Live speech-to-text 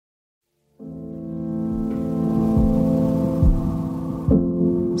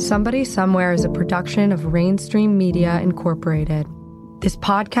Somebody Somewhere is a production of Rainstream Media Incorporated. This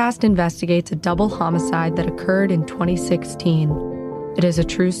podcast investigates a double homicide that occurred in 2016. It is a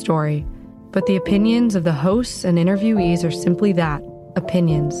true story, but the opinions of the hosts and interviewees are simply that,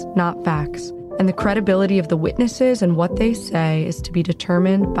 opinions, not facts. And the credibility of the witnesses and what they say is to be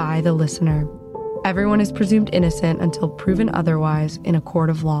determined by the listener. Everyone is presumed innocent until proven otherwise in a court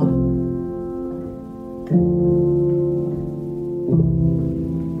of law.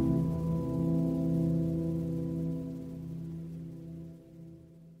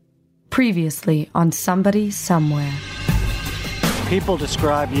 Previously on Somebody Somewhere. People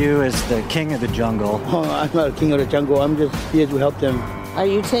describe you as the king of the jungle. Oh, I'm not a king of the jungle. I'm just here to help them. Are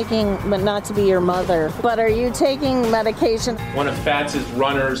you taking, but not to be your mother, but are you taking medication? One of Fatz's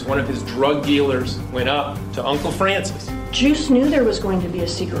runners, one of his drug dealers, went up to Uncle Francis. Juice knew there was going to be a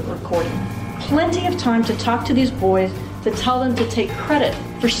secret recording. Plenty of time to talk to these boys, to tell them to take credit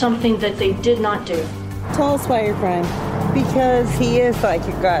for something that they did not do. Tell us why you're crying. Because he is like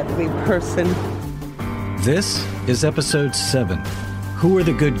a godly person. This is episode 7, Who Are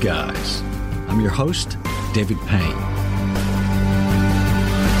the Good Guys? I'm your host, David Payne.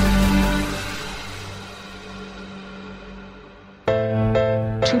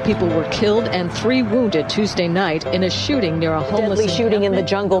 Two people were killed and 3 wounded Tuesday night in a shooting near a homeless deadly shooting in the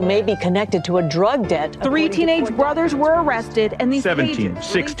jungle may be connected to a drug debt. 3 teenage brothers were arrested, and these 17, pages,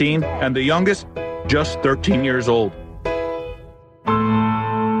 16, and the youngest, just 13 years old.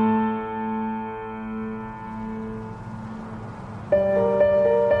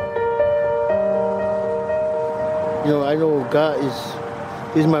 You know, I know God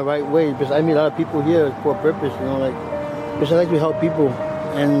is my right way because I meet a lot of people here for a purpose, you know, like, because I like to help people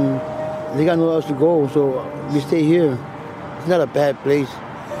and they got nowhere else to go, so we stay here. It's not a bad place.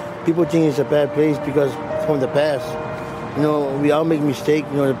 People think it's a bad place because from the past, you know, we all make mistakes,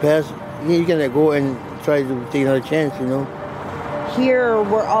 you know, the past, you can let go and try to take another chance, you know. Here,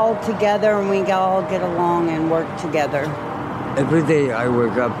 we're all together and we all get along and work together. Every day I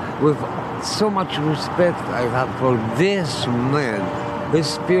wake up with so much respect I have for this man. His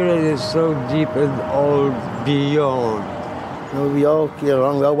spirit is so deep and all beyond. You know, we all get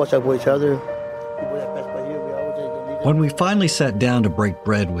along, we all watch out for each other. When we finally sat down to break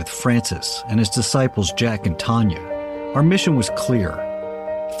bread with Francis and his disciples Jack and Tanya, our mission was clear.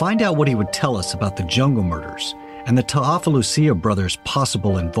 Find out what he would tell us about the jungle murders and the Ta'afalusia brothers'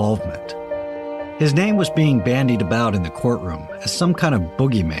 possible involvement. His name was being bandied about in the courtroom as some kind of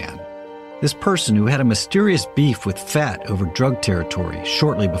boogeyman. This person who had a mysterious beef with Fat over drug territory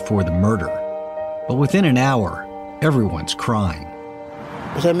shortly before the murder. But within an hour, everyone's crying.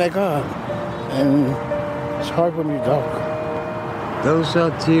 Because I met God, and it's hard for me to talk. Those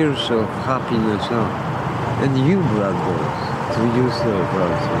are tears of happiness, huh? And you, brothers, to you, sir,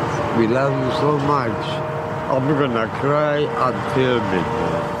 brothers, we love you so much. I'm gonna cry until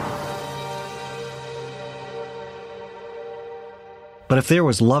midnight. But if there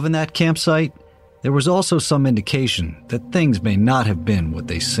was love in that campsite, there was also some indication that things may not have been what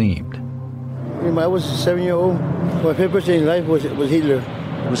they seemed. When I was a 7-year-old, my favorite person in life was Hitler.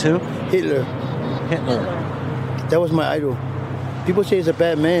 Was who? Hitler. Hitler. That was my idol. People say he's a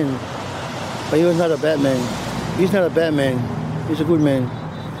bad man, but he was not a bad man. He's not a bad man. He's a good man.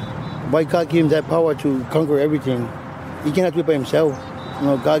 Why God gave him that power to conquer everything? He cannot do it by himself. You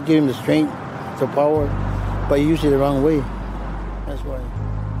know, God gave him the strength, the power, but he used it the wrong way. That's why.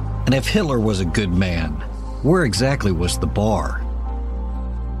 And if Hitler was a good man, where exactly was the bar?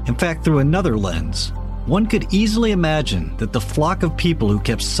 In fact, through another lens, one could easily imagine that the flock of people who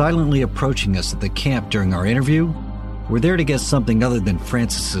kept silently approaching us at the camp during our interview were there to get something other than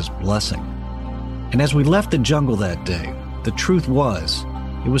Francis's blessing. And as we left the jungle that day, the truth was,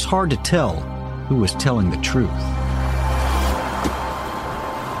 it was hard to tell who was telling the truth.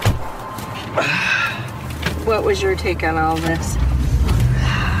 What was your take on all this?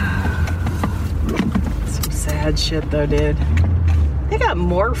 Some sad shit, though, dude. They got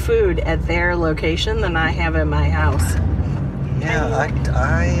more food at their location than I have at my house. Yeah, I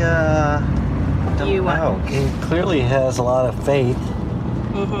don't know. He clearly has a lot of faith.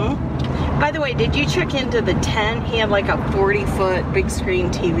 Mm-hmm. By the way, did you check into the tent? He had like a 40-foot big screen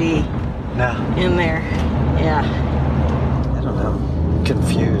TV. No. In there. Yeah. I don't know.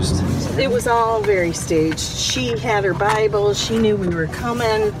 Confused. It was all very staged. She had her Bible. She knew we were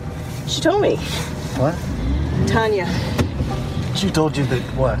coming. She told me. What? Tanya. She told you that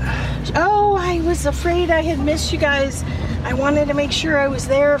what? Oh, I was afraid I had missed you guys. I wanted to make sure I was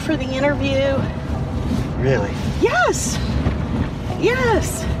there for the interview. Really? Yes.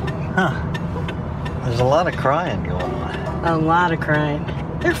 Yes. Huh. There's a lot of crying going on. A lot of crying.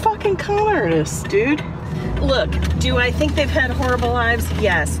 They're fucking con artists, dude. Look, do I think they've had horrible lives?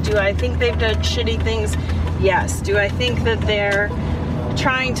 Yes. Do I think they've done shitty things? Yes. Do I think that they're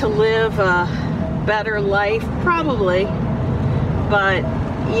trying to live a better life? Probably. But,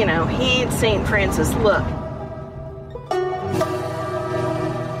 you know, he ain't St. Francis. Look.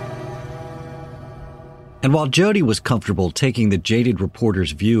 And while Jody was comfortable taking the jaded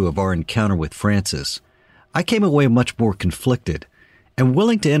reporter's view of our encounter with Francis, I came away much more conflicted and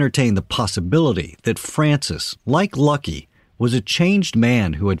willing to entertain the possibility that Francis, like Lucky, was a changed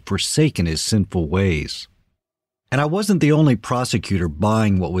man who had forsaken his sinful ways. And I wasn't the only prosecutor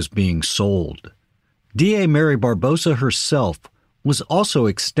buying what was being sold. DA Mary Barbosa herself was also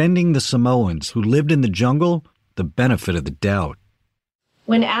extending the Samoans who lived in the jungle the benefit of the doubt.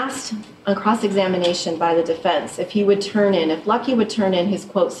 When asked on cross-examination by the defense if Lucky would turn in his,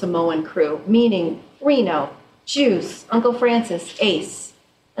 quote, Samoan crew, meaning Reno, Juice, Uncle Francis, Ace,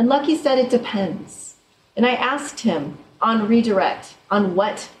 and Lucky said it depends. And I asked him on redirect, on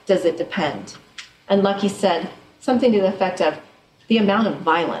what does it depend? And Lucky said something to the effect of the amount of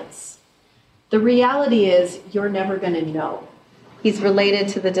violence. The reality is you're never going to know. He's related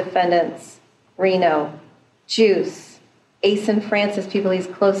to the defendants, Reno, Juice, Ace and Francis, people he's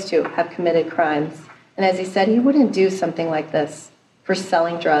close to, have committed crimes. And as he said, he wouldn't do something like this for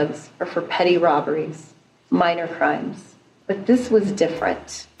selling drugs or for petty robberies, minor crimes. But this was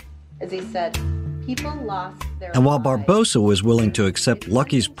different. As he said, people lost their And while Barbosa was willing to accept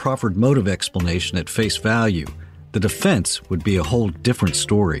Lucky's proffered motive explanation at face value, the defense would be a whole different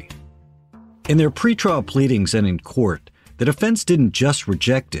story. In their pretrial pleadings and in court, the defense didn't just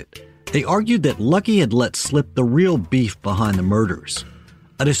reject it. They argued that Lucky had let slip the real beef behind the murders,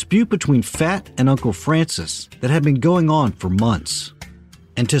 a dispute between Fat and Uncle Francis that had been going on for months.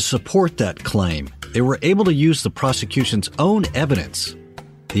 And to support that claim, they were able to use the prosecution's own evidence,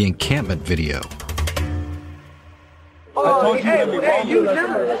 the encampment video. Oh, hey, you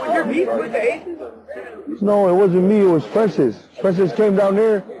remember when you're meeting with the agents? No, it wasn't me, it was Francis. Francis came down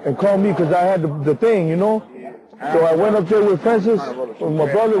there and called me because I had the thing, you know? So I went up there with Francis, with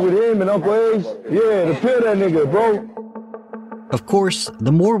my brother, with him and Uncle Ace. Yeah, to kill that nigga, bro. Of course,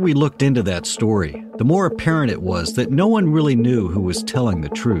 the more we looked into that story, the more apparent it was that no one really knew who was telling the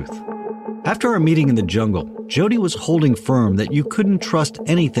truth. After our meeting in the jungle, Jody was holding firm that you couldn't trust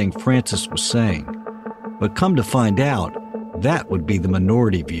anything Francis was saying. But come to find out, that would be the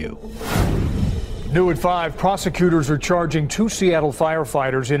minority view. New at 5, prosecutors are charging 2 Seattle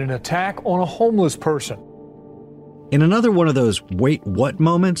firefighters in an attack on a homeless person. In another one of those wait what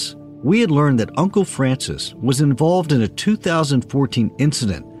moments, we had learned that Uncle Francis was involved in a 2014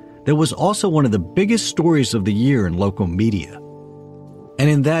 incident that was also one of the biggest stories of the year in local media. And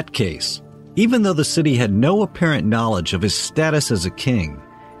in that case, even though the city had no apparent knowledge of his status as a king,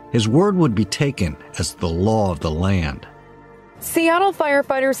 his word would be taken as the law of the land. Seattle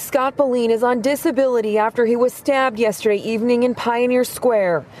firefighter Scott Boline is on disability after he was stabbed yesterday evening in Pioneer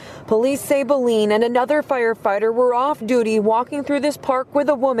Square. Police say Boline and another firefighter were off duty walking through this park with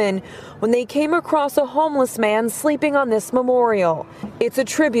a woman when they came across a homeless man sleeping on this memorial. It's a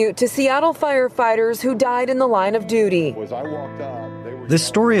tribute to Seattle firefighters who died in the line of duty. This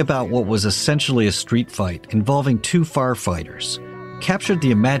story about what was essentially a street fight involving 2 firefighters captured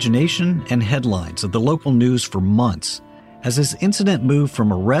the imagination and headlines of the local news for months, as this incident moved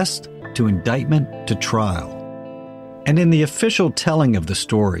from arrest to indictment to trial. And in the official telling of the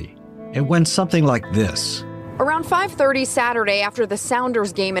story, it went something like this. Around 5:30 Saturday after the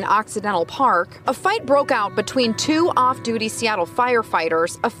Sounders game in Occidental Park, a fight broke out between 2 off-duty Seattle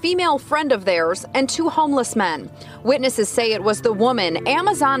firefighters, a female friend of theirs, and 2 homeless men. Witnesses say it was the woman,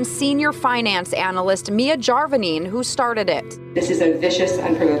 Amazon senior finance analyst Mia Jarvanine, who started it. This is a vicious,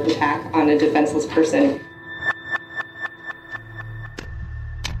 unprovoked attack on a defenseless person.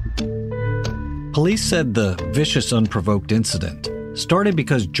 Police said the vicious, unprovoked incident started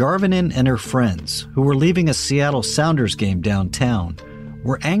because Jarvanine and her friends, who were leaving a Seattle Sounders game downtown,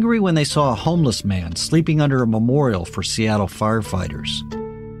 were angry when they saw a homeless man sleeping under a memorial for Seattle firefighters.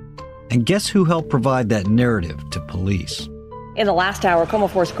 And guess who helped provide that narrative to police? In the last hour,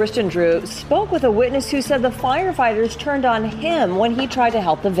 Como4's Christian Drew spoke with a witness who said the firefighters turned on him when he tried to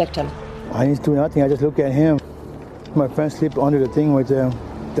help the victim. I didn't do nothing, I just looked at him. My friend slept under the thing right there.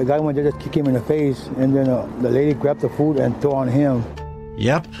 The guy went there, just kicked him in the face, and then the lady grabbed the food and threw on him.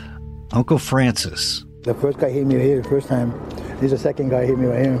 Yep, Uncle Francis. The first guy hit me right here the first time. This is the second guy hit me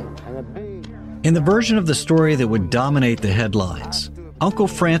right here. In the version of the story that would dominate the headlines, Uncle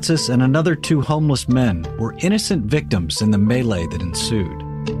Francis and another 2 homeless men were innocent victims in the melee that ensued.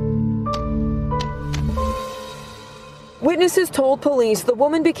 Witnesses told police the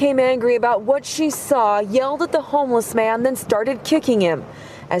woman became angry about what she saw, yelled at the homeless man, then started kicking him.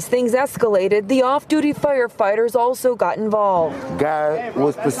 As things escalated, the off-duty firefighters also got involved. Guy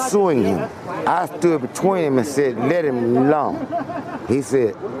was pursuing him. I stood between him and said, let him alone. He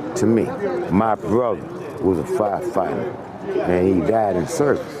said to me, my brother was a firefighter and he died in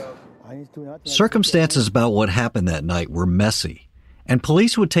service. Circumstances about what happened that night were messy, and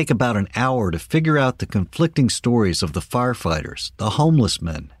police would take about an hour to figure out the conflicting stories of the firefighters, the homeless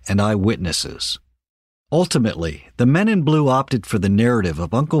men, and eyewitnesses. Ultimately, the men in blue opted for the narrative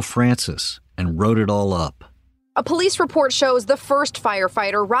of Uncle Francis and wrote it all up. A police report shows the first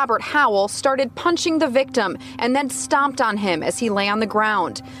firefighter, Robert Howell, started punching the victim and then stomped on him as he lay on the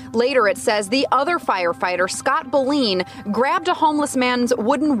ground. Later, it says the other firefighter, Scott Boleen, grabbed a homeless man's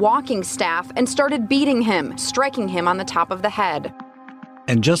wooden walking staff and started beating him, striking him on the top of the head.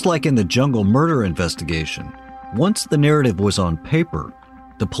 And just like in the Jungle murder investigation, once the narrative was on paper,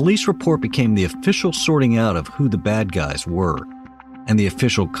 the police report became the official sorting out of who the bad guys were, and the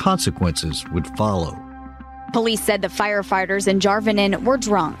official consequences would follow. Police said the firefighters in Jarvinen were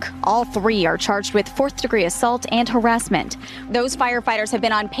drunk. All three are charged with fourth-degree assault and harassment. Those firefighters have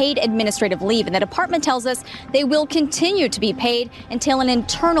been on paid administrative leave, and the department tells us they will continue to be paid until an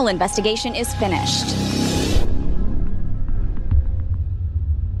internal investigation is finished.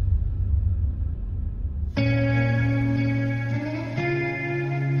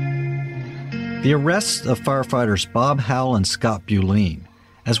 The arrests of firefighters Bob Howell and Scott Boleen,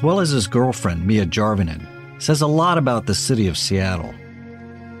 as well as his girlfriend Mia Jarvinen, says a lot about the city of Seattle.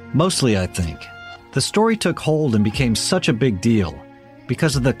 Mostly, I think, the story took hold and became such a big deal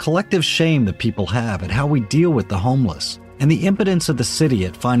because of the collective shame that people have at how we deal with the homeless and the impotence of the city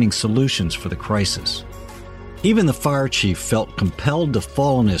at finding solutions for the crisis. Even the fire chief felt compelled to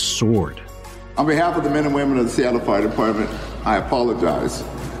fall on his sword. On behalf of the men and women of the Seattle Fire Department, I apologize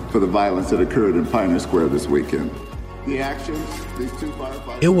for the violence that occurred in Pioneer Square this weekend. The actions, these two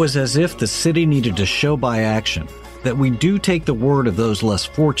firefighters... It was as if the city needed to show by action that we do take the word of those less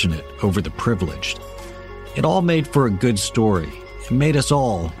fortunate over the privileged. It all made for a good story. It made us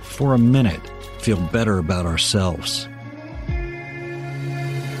all, for a minute, feel better about ourselves.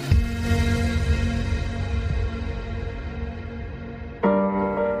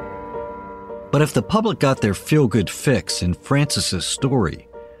 But if the public got their feel-good fix in Francis's story,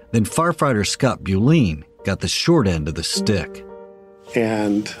 then firefighter Scott Boleen got the short end of the stick.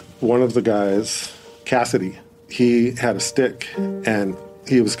 And one of the guys, Cassidy, he had a stick and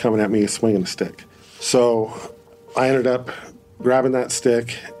he was coming at me swinging a stick. So I ended up grabbing that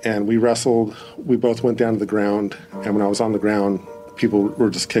stick and we wrestled. We both went down to the ground, and when I was on the ground, people were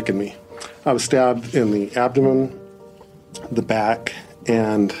just kicking me. I was stabbed in the abdomen, the back,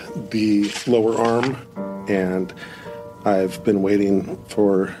 and the lower arm, and I've been waiting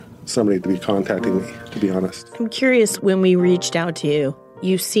for somebody to be contacting me, to be honest. I'm curious, when we reached out to you,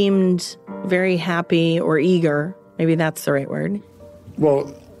 you seemed very happy or eager. Maybe that's the right word.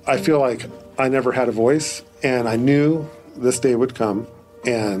 Well, I feel like I never had a voice, and I knew this day would come,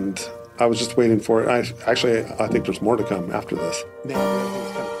 and I was just waiting for it. I think there's more to come after this.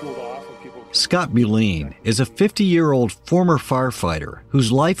 Scott Boleen is a 50-year-old former firefighter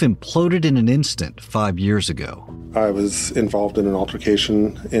whose life imploded in an instant 5 years ago. I was involved in an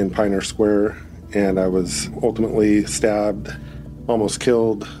altercation in Pioneer Square, and I was ultimately stabbed, almost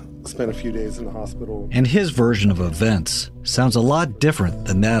killed, spent a few days in the hospital. And his version of events sounds a lot different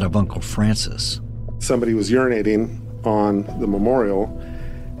than that of Uncle Francis. Somebody was urinating on the memorial,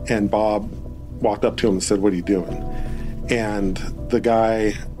 and Bob walked up to him and said, "What are you doing?" And the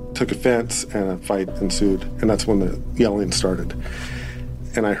guy took offense, and a fight ensued, and that's when the yelling started.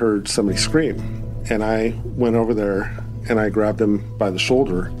 And I heard somebody scream, and I went over there and I grabbed him by the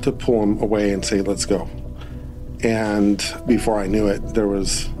shoulder to pull him away and say, "Let's go." And before I knew it, there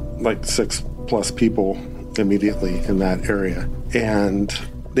was like 6+ people immediately in that area, and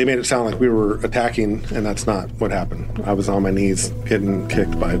they made it sound like we were attacking, and that's not what happened. I was on my knees getting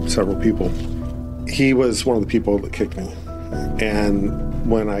kicked by several people. He was one of the people that kicked me, and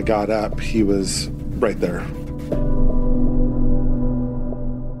when I got up, he was right there.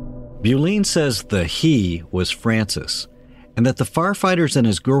 Boleen says the he was Francis, and that the firefighters and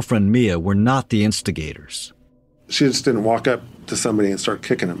his girlfriend Mia were not the instigators. She just didn't walk up to somebody and start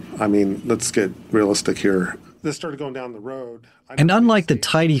kicking him. I mean, let's get realistic here. This started going down the road. And unlike the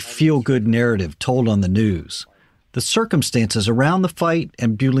tidy, feel-good narrative told on the news, the circumstances around the fight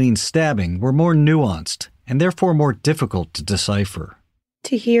and Boleen's stabbing were more nuanced and therefore more difficult to decipher.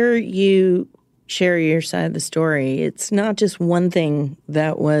 To hear you share your side of the story, it's not just one thing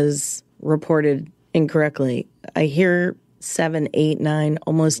that was reported incorrectly. I hear 7, 8, 9,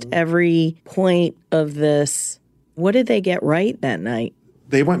 almost every point of this. What did they get right that night?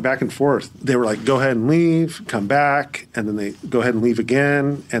 They went back and forth. They were like, go ahead and leave, come back, and then they go ahead and leave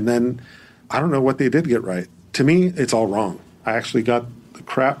again. And then I don't know what they did get right. To me, it's all wrong. I actually got the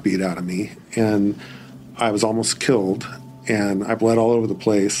crap beat out of me, and I was almost killed, and I bled all over the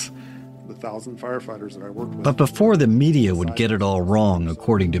place. The 1,000 firefighters that I worked with. But before the media would get it all wrong,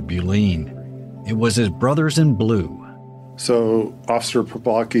 according to Bulin, it was his brothers in blue. So Officer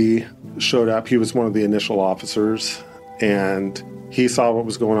Poplawski showed up. He was one of the initial officers, and he saw what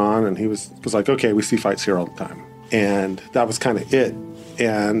was going on, and he was like, okay, we see fights here all the time. And that was kind of it.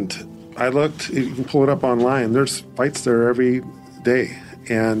 And I looked, you can pull it up online, there's fights there every day.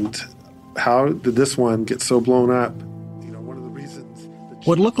 And how did this one get so blown up? You know, one of the reasons.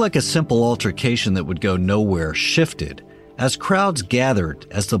 What looked like a simple altercation that would go nowhere shifted as crowds gathered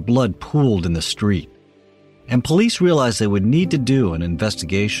as the blood pooled in the street. And police realized they would need to do an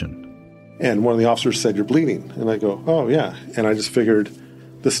investigation. And one of the officers said, you're bleeding. And I go, oh, yeah. And I just figured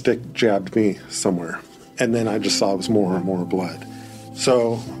the stick jabbed me somewhere. And then I just saw it was more and more blood.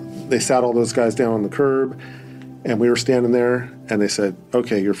 So they sat all those guys down on the curb, and we were standing there, and they said,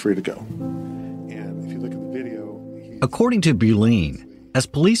 okay, you're free to go. And if you look at the video... According to Bulin, as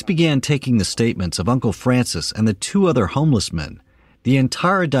police began taking the statements of Uncle Francis and the 2 other homeless men, the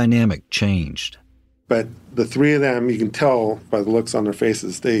entire dynamic changed. But the 3 of them, you can tell by the looks on their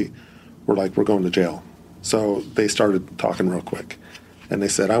faces, they were like, we're going to jail. So they started talking real quick. And they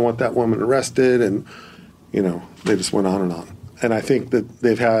said, I want that woman arrested. And, you know, they just went on and on. And I think that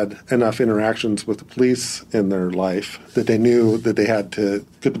they've had enough interactions with the police in their life that they knew that they had to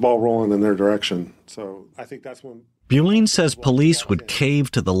get the ball rolling in their direction. So I think that's when... Bulin says police would cave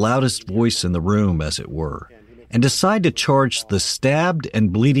to the loudest voice in the room, as it were, and decide to charge the stabbed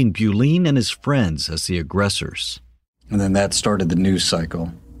and bleeding Bulin and his friends as the aggressors. And then that started the news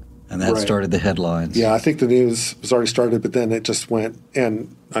cycle. And that started the headlines. Yeah, I think the news was already started, but then it just went,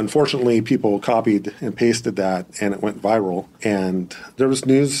 and unfortunately people copied and pasted that, and it went viral. And there was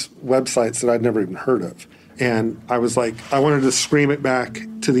news websites that I'd never even heard of. And I was like, I wanted to scream it back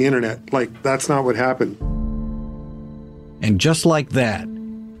to the internet, like, that's not what happened. And just like that,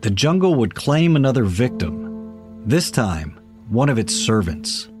 the jungle would claim another victim, this time one of its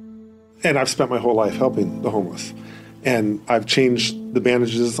servants. And I've spent my whole life helping the homeless. And I've changed the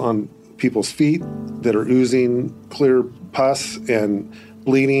bandages on people's feet that are oozing clear pus and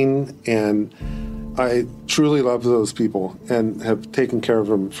bleeding. And I truly love those people and have taken care of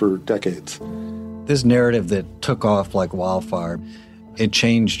them for decades. This narrative that took off like wildfire, it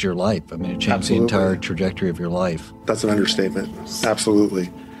changed your life. I mean, it changed Absolutely. the entire trajectory of your life. That's an understatement. Absolutely.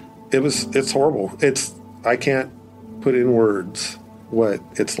 It's horrible. I can't put in words what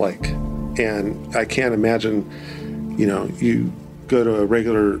it's like. And I can't imagine, you know, you go to a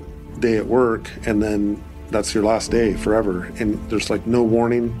regular day at work and then that's your last day forever. And there's like no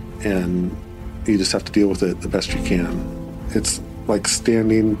warning and you just have to deal with it the best you can. It's like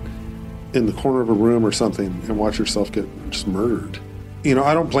standing in the corner of a room or something and watch yourself get just murdered. You know,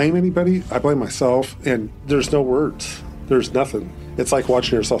 I don't blame anybody. I blame myself, and there's no words. There's nothing. It's like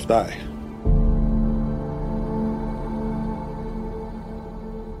watching yourself die.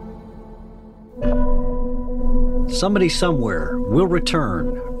 Somebody Somewhere will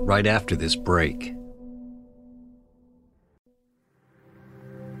return right after this break.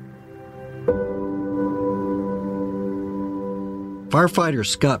 Firefighter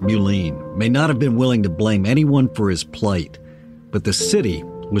Scott Bulin may not have been willing to blame anyone for his plight, but the city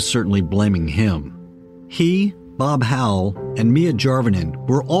was certainly blaming him. He, Bob Howell, and Mia Jarvinen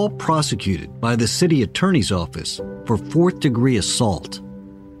were all prosecuted by the city attorney's office for fourth-degree assault.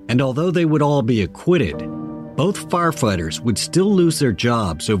 And although they would all be acquitted, both firefighters would still lose their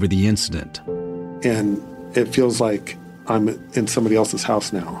jobs over the incident. And it feels like I'm in somebody else's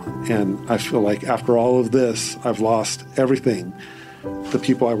house now. And I feel like after all of this, I've lost everything. The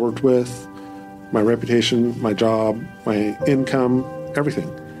people I worked with, my reputation, my job, my income, everything.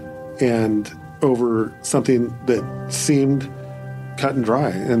 And over something that seemed cut and dry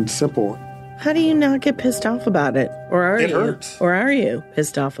and simple. How do you not get pissed off about it? Or are It you? hurts. Or are you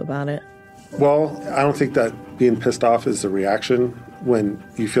pissed off about it? Well, I don't think that being pissed off is a reaction when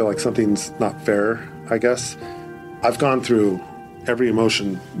you feel like something's not fair, I guess. I've gone through every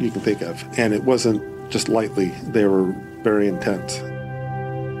emotion you can think of, and it wasn't just lightly. They were very intense.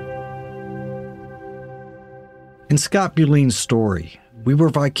 In Scott Bulin's story, we were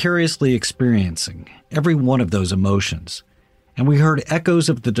vicariously experiencing every one of those emotions, and we heard echoes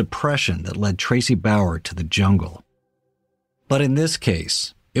of the depression that led Tracy Bauer to the jungle. But in this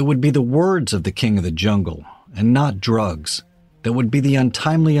case, It would be the words of the king of the jungle, and not drugs, that would be the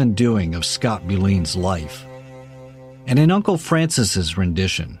untimely undoing of Scott Buleen's life. And in Uncle Francis's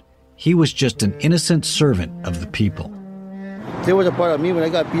rendition, he was just an innocent servant of the people. They were a part of me when I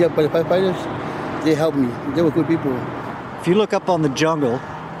got beat up by the firefighters. They helped me. They were good people. If you look up on the jungle,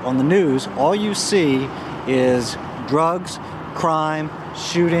 on the news, all you see is drugs, crime,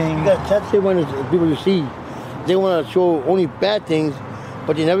 shooting. That's what people you see. They want to show only bad things,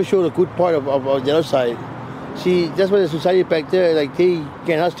 but they never show the good part of the other side. See, that's why the society back there, like, they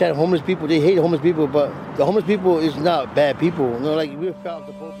cannot stand homeless people. They hate homeless people, but the homeless people is not bad people. You know, like, we're proud of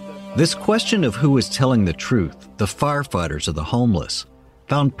the folks. This question of who is telling the truth, the firefighters or the homeless,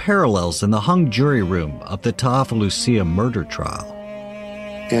 found parallels in the hung jury room of the Ta'afalusia murder trial.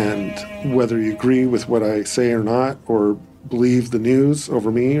 And whether you agree with what I say or not, or believe the news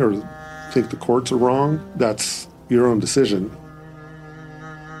over me, or think the courts are wrong, that's your own decision.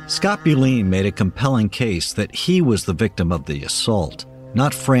 Scott Buleen made a compelling case that he was the victim of the assault,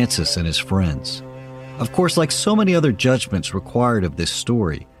 not Francis and his friends. Of course, like so many other judgments required of this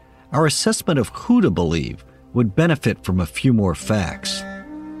story, our assessment of who to believe would benefit from a few more facts.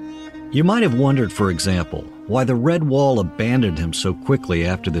 You might have wondered, for example, why the Red Wall abandoned him so quickly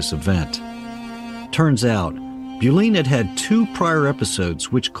after this event. Turns out, Buleen had had 2 prior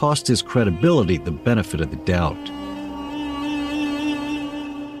episodes which cost his credibility the benefit of the doubt.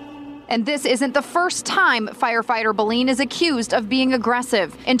 And this isn't the first time firefighter Buleen is accused of being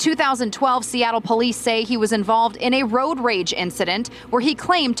aggressive. In 2012, Seattle police say he was involved in a road rage incident where he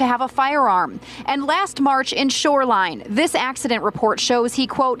claimed to have a firearm. And last March in Shoreline, this accident report shows he,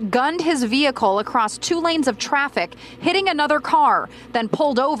 quote, gunned his vehicle across 2 lanes of traffic, hitting another car, then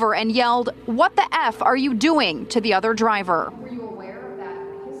pulled over and yelled, "What the F are you doing?" to the other driver.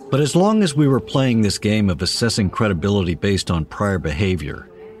 But as long as we were playing this game of assessing credibility based on prior behavior,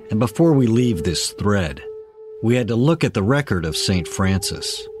 and before we leave this thread, we had to look at the record of St.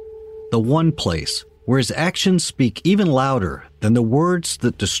 Francis, the one place where his actions speak even louder than the words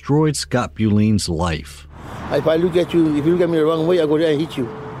that destroyed Scott Buleen's life. If I look at you, if you look at me the wrong way, I go there and hit you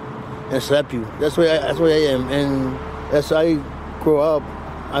and slap you. That's what I am. And as I grow up,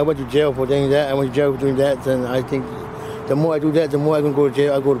 I went to jail for doing that. I went to jail for doing that. And I think the more I do that, the more I can go to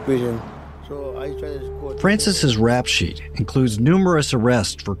jail, I go to prison. So I try to... Francis's rap sheet includes numerous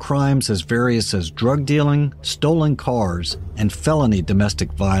arrests for crimes as various as drug dealing, stolen cars, and felony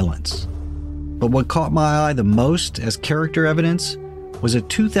domestic violence. But what caught my eye the most as character evidence was a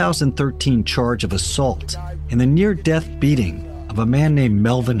 2013 charge of assault in the near-death beating of a man named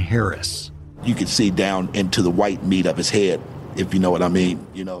Melvin Harris. You could see down into the white meat of his head, if you know what I mean.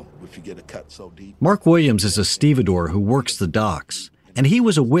 You know, if you get a cut so deep. Mark Williams is a stevedore who works the docks, and he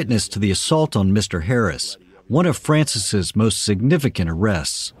was a witness to the assault on Mr. Harris, one of Francis's most significant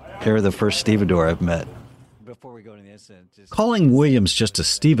arrests. They're the first stevedore I've met. Calling Williams just a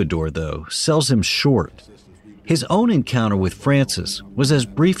stevedore, though, sells him short. His own encounter with Francis was as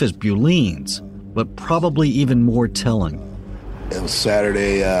brief as Buleen's, but probably even more telling. It was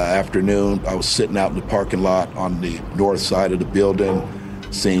Saturday afternoon. I was sitting out in the parking lot on the north side of the building,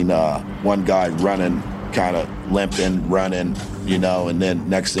 seen one guy running, kind of limping, running, you know, and then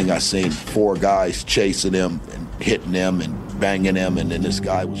next thing I seen 4 guys chasing him and hitting him and banging him, and then this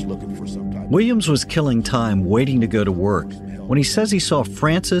guy was looking for some time. Williams was killing time waiting to go to work when he says he saw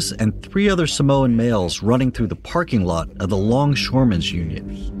Francis and 3 other Samoan males running through the parking lot of the Longshoremen's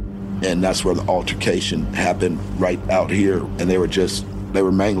Union. And that's where the altercation happened, right out here, and they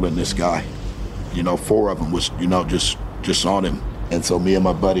were mangling this guy. You know, 4 of them was, you know, just on him. And so me and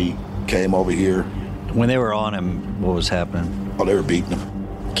my buddy came over here. When they were on him, what was happening? Oh, they were beating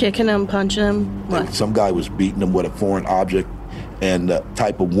him. Kicking him, punching him? What? Some guy was beating him with a foreign object, and the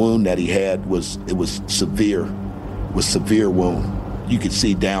type of wound that he had was severe wound. You could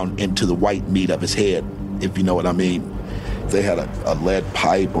see down into the white meat of his head, if you know what I mean. They had a lead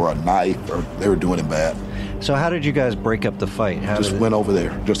pipe or a knife, or they were doing him bad. So how did you guys break up the fight? Went over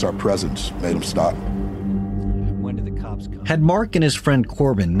there. Just our presence made them stop. When did the cops come? Had Mark and his friend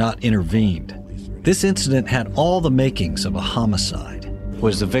Corbin not intervened, this incident had all the makings of a homicide.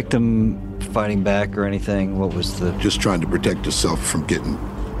 Was the victim fighting back or anything? What was the... Just trying to protect himself from getting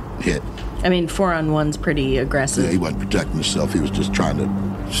hit. I mean, 4-on-1's pretty aggressive. Yeah, he wasn't protecting himself. He was just trying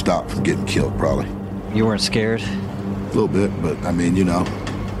to stop from getting killed, probably. You weren't scared? A little bit, but I mean, you know,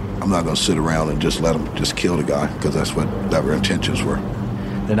 I'm not going to sit around and just let them just kill the guy, because that's what their intentions were.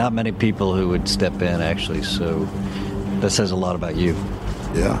 There are not many people who would step in, actually, so that says a lot about you.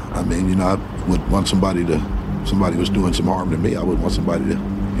 Yeah, I mean, you know, I would want somebody was doing some harm to me, I would want somebody to,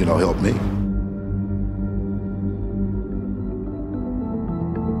 you know, help me.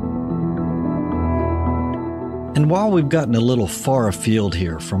 And while we've gotten a little far afield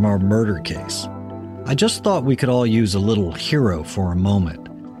here from our murder case, I just thought we could all use a little hero for a moment.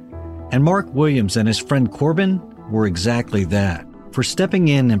 And Mark Williams and his friend Corbin were exactly that, for stepping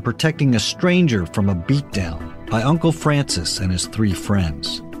in and protecting a stranger from a beatdown by Uncle Francis and his 3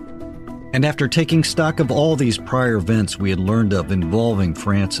 friends. And after taking stock of all these prior events we had learned of involving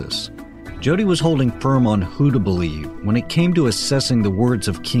Francis, Jody was holding firm on who to believe when it came to assessing the words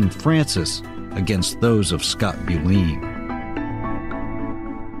of King Francis against those of Scott Bulleen.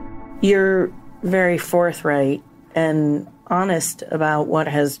 You're very forthright and honest about what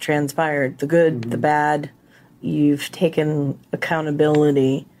has transpired, the good, the bad. You've taken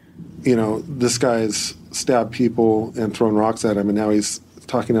accountability. You know, this guy's stabbed people and thrown rocks at him, and now he's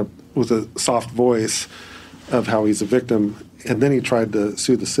talking up with a soft voice of how he's a victim, and then he tried to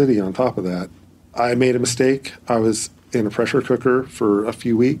sue the city on top of that. I made a mistake. I was in a pressure cooker for a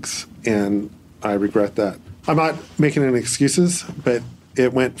few weeks, and I regret that. I'm not making any excuses, but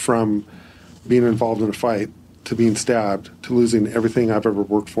it went from being involved in a fight to being stabbed to losing everything I've ever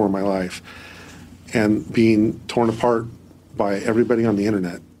worked for in my life and being torn apart by everybody on the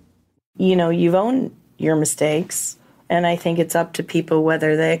internet. You know, you've owned your mistakes, and I think it's up to people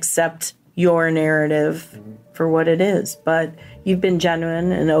whether they accept your narrative for what it is. But you've been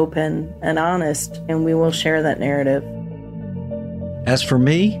genuine and open and honest, and we will share that narrative. As for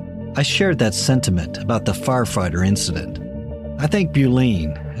me, I shared that sentiment about the firefighter incident. I think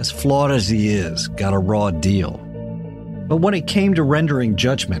Bulleen, as flawed as he is, got a raw deal. But when it came to rendering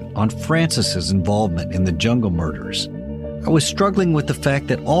judgment on Francis's involvement in the Jungle murders, I was struggling with the fact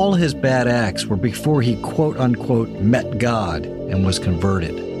that all his bad acts were before he quote-unquote met God and was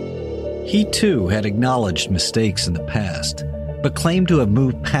converted. He too had acknowledged mistakes in the past, but claimed to have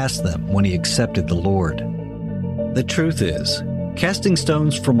moved past them when he accepted the Lord. The truth is, casting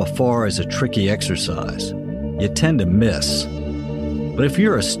stones from afar is a tricky exercise. You tend to miss. But if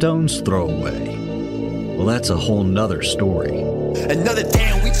you're a stone's throw away, well, that's a whole nother story. Another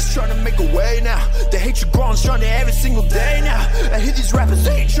day and we just trying to make a way now. The hatred growing stronger every single day now. I hear these rappers,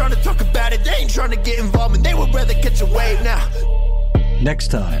 they ain't trying to talk about it. They ain't trying to get involved, and they would rather catch a wave now. Next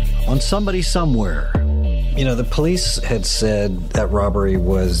time on Somebody Somewhere. You know, the police had said that robbery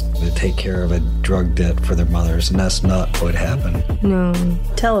was to take care of a drug debt for their mothers, and that's not what happened. No.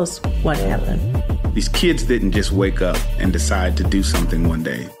 Tell us what happened. These kids didn't just wake up and decide to do something one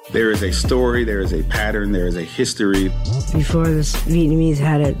day. There is a story, there is a pattern, there is a history. Before the Vietnamese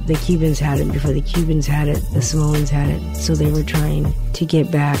had it, the Cubans had it. Before the Cubans had it, the Samoans had it. So they were trying to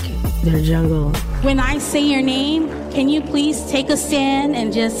get back their jungle. When I say your name, can you please take a stand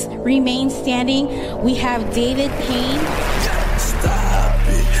and just remain standing? We have David Payne. Stop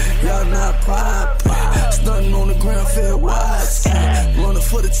it, y'all not popping. Stunting on the ground, fair wise. Running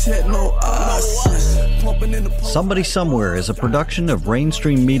for the check, no odds. Somebody Somewhere is a production of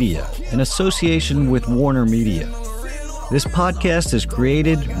Rainstream Media in association with Warner Media. This podcast is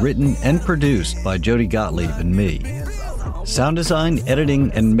created, written, and produced by Jody Gottlieb and me. Sound design,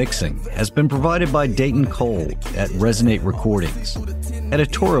 editing, and mixing has been provided by Dayton Cole at Resonate Recordings.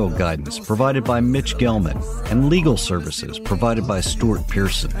 Editorial guidance provided by Mitch Gelman, and legal services provided by Stuart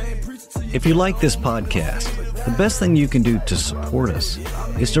Pearson. If you like this podcast, the best thing you can do to support us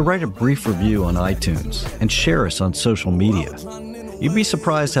is to write a brief review on iTunes and share us on social media. You'd be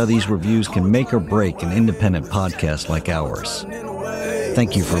surprised how these reviews can make or break an independent podcast like ours.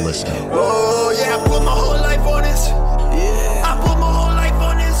 Thank you for listening.